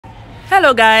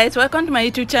Hello guys, welcome to my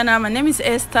YouTube channel. My name is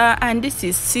Esther and this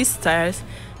is Sisters.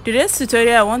 Today's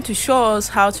tutorial I want to show us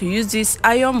how to use this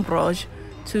iron brush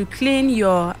to clean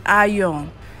your iron.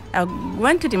 I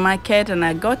went to the market and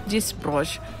I got this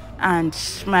brush and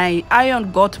my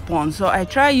iron got burned, so I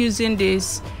tried using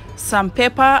this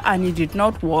sandpaper and it did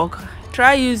not work.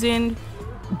 Try using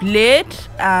blade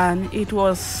and it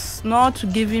was not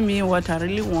giving me what I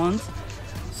really want,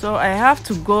 so I have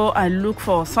to go and look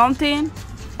for something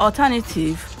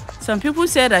alternative. Some people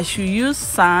said I should use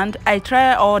sand. I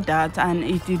tried all that and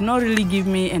it did not really give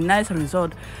me a nice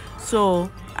result, so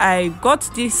I got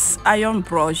this iron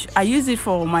brush. I use it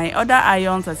for my other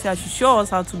irons. I said I should show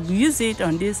us how to use it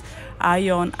on this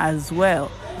iron as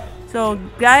well. So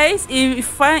guys,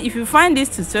 if you find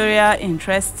this tutorial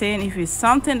interesting, if it's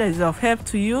something that is of help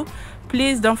to you,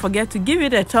 please don't forget to give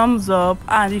it a thumbs up,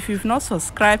 and if you've not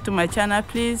subscribed to my channel,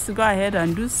 please go ahead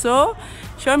and do so.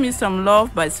 Show me some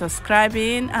love by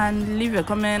subscribing and leave a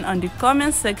comment on the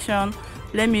comment section.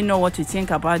 Let me know what you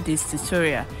think about this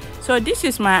tutorial. So this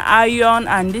is my iron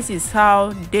and this is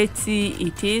how dirty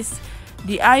it is.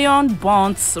 The iron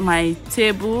burnt my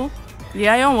table. The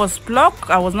iron was blocked.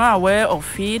 I was not aware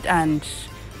of it and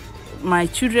my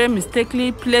children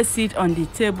mistakenly placed it on the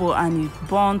table and it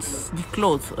burnt the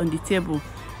clothes on the table.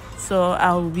 So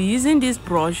I will be using this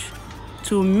brush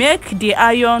to make the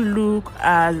iron look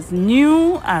as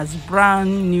new as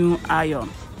brand new iron,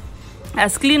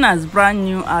 as clean as brand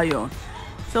new iron.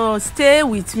 So stay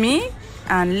with me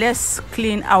and let's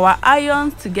clean our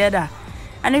irons together.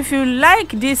 And if you like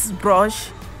this brush,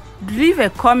 leave a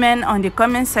comment on the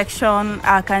comment section.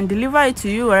 I can deliver it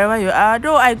to you wherever you are,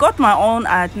 though I got my own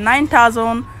at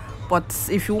 9,000, but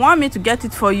if you want me to get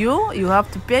it for you, you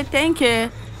have to pay 10k,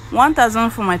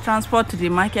 1,000 for my transport to the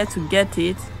market to get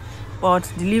it,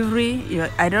 but delivery,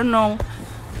 I don't know,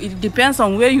 it depends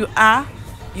on where you are,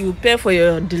 you pay for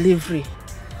your delivery.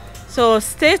 So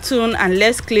stay tuned and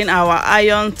let's clean our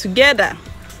iron together.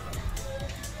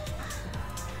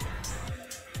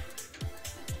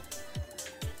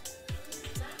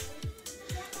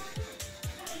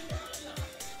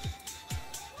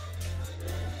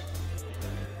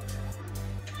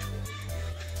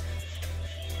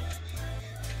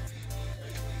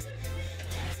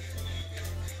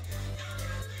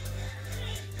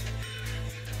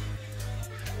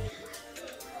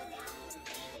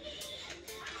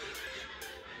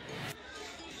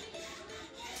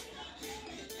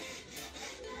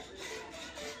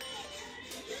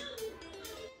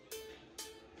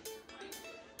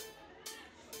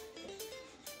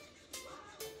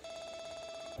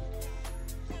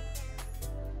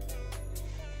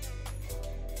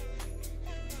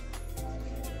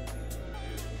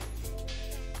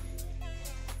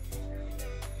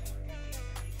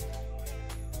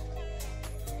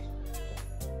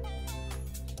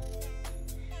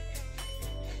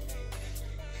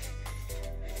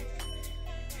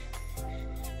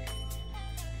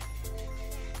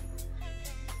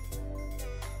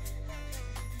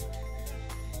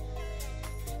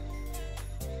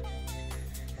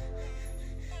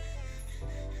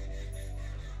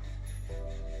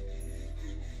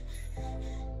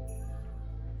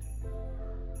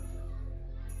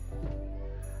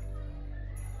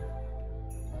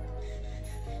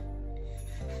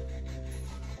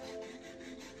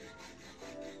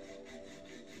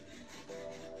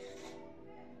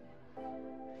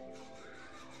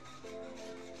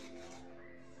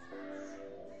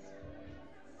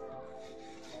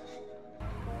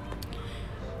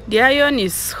 The iron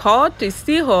is hot, it's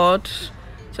still hot,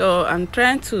 so I'm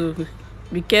trying to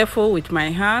be careful with my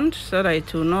hand so that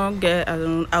it will not get, I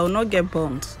will not get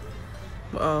burnt.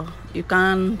 You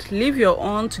can leave your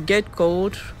own to get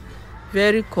cold,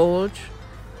 very cold.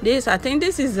 I think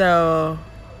this is a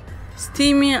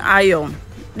steaming iron.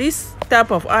 This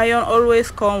type of iron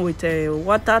always come with a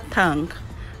water tank,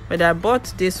 but I bought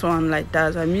this one like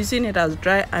that. I'm using it as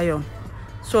dry iron,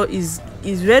 so it's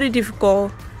very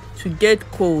difficult to get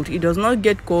cold. It does not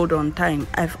get cold on time.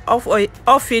 I've off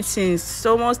it since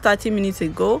almost 30 minutes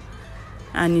ago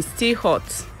and it's still hot.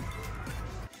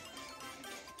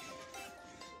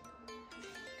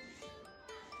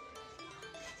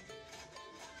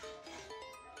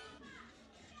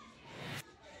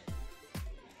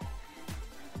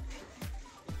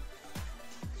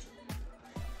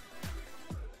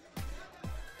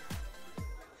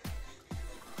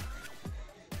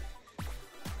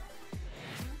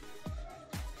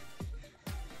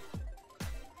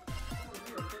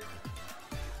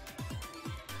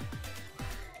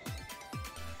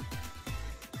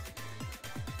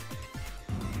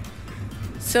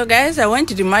 So guys, I went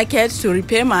to the market to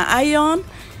repair my iron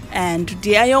and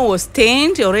the iron was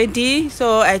stained already.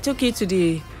 So I took it to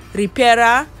the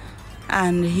repairer,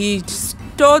 and he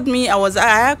told me,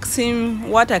 I asked him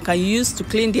what I can use to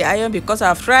clean the iron, because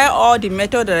I've tried all the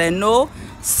method that I know: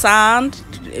 sand,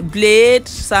 blade,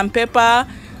 sandpaper,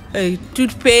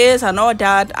 toothpaste and all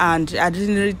that, and I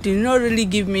did not really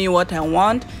give me what I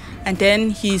want. And then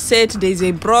he said there's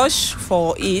a brush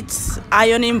for it,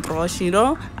 ironing brush,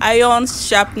 iron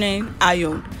sharpening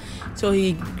iron. So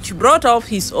he brought up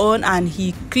his own and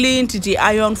he cleaned the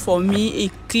iron for me.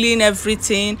 He cleaned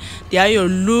everything. The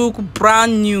iron looked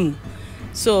brand new.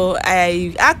 So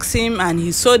I asked him and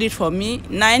he sold it for me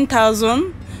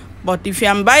 9,000. But if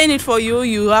I'm buying it for you,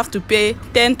 you have to pay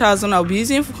 10,000. I'll be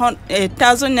using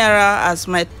 1,000 naira as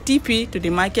my TP to the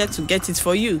market to get it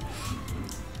for you.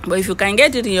 But if you can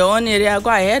get it in your own area, go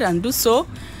ahead and do so.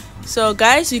 So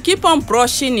guys, you keep on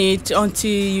brushing it until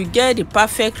you get the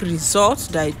perfect result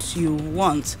that you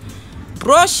want.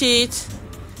 Brush it,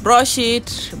 brush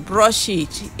it, brush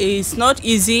it. It's not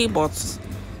easy, but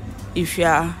if you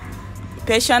are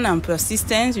patient and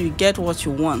persistent, you get what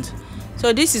you want.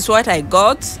 So this is what I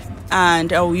got, and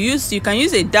you can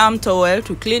use a damp towel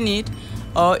to clean it,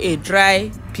 or a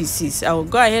dry pieces. I will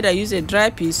go ahead and use a dry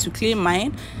piece to clean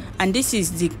mine. And this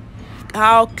is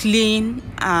how clean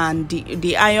and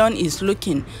the iron is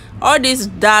looking. All these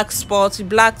dark spots,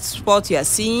 black spots you are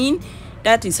seeing,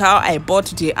 that is how I bought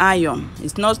the iron.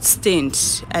 It's not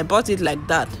stained. I bought it like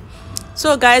that.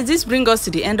 So guys, this brings us to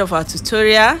the end of our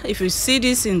tutorial. If you see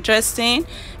this interesting,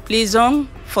 please don't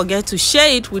forget to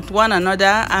share it with one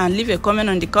another and leave a comment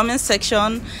on the comment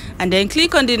section, and then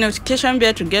click on the notification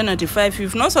bell to get notified. If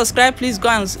you've not subscribed, please go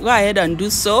ahead and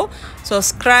do so.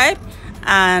 Subscribe,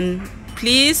 and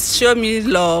please show me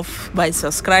love by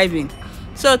subscribing.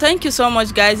 So thank you so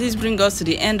much guys. This brings us to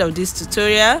the end of this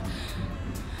tutorial.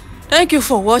 Thank you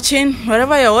for watching.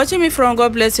 Wherever you're watching me from,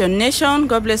 God bless your nation,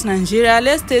 God bless Nigeria.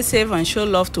 Let's stay safe and show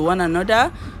love to one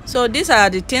another. So these are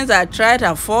the things I tried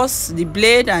at first: the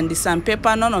blade and the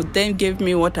sandpaper. None of them gave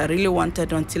me what I really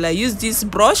wanted until I used this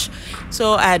brush.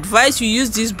 So I advise you use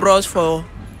this brush for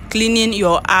cleaning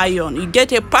your iron. You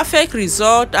get a perfect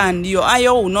result, and your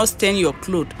iron will not stain your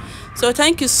clothes. So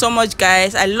thank you so much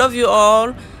guys. I love you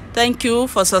all. Thank you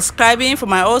for subscribing. For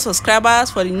my old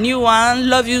subscribers, for the new one,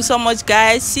 love you so much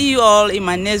guys. See you all in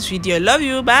my next video. Love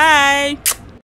you. Bye.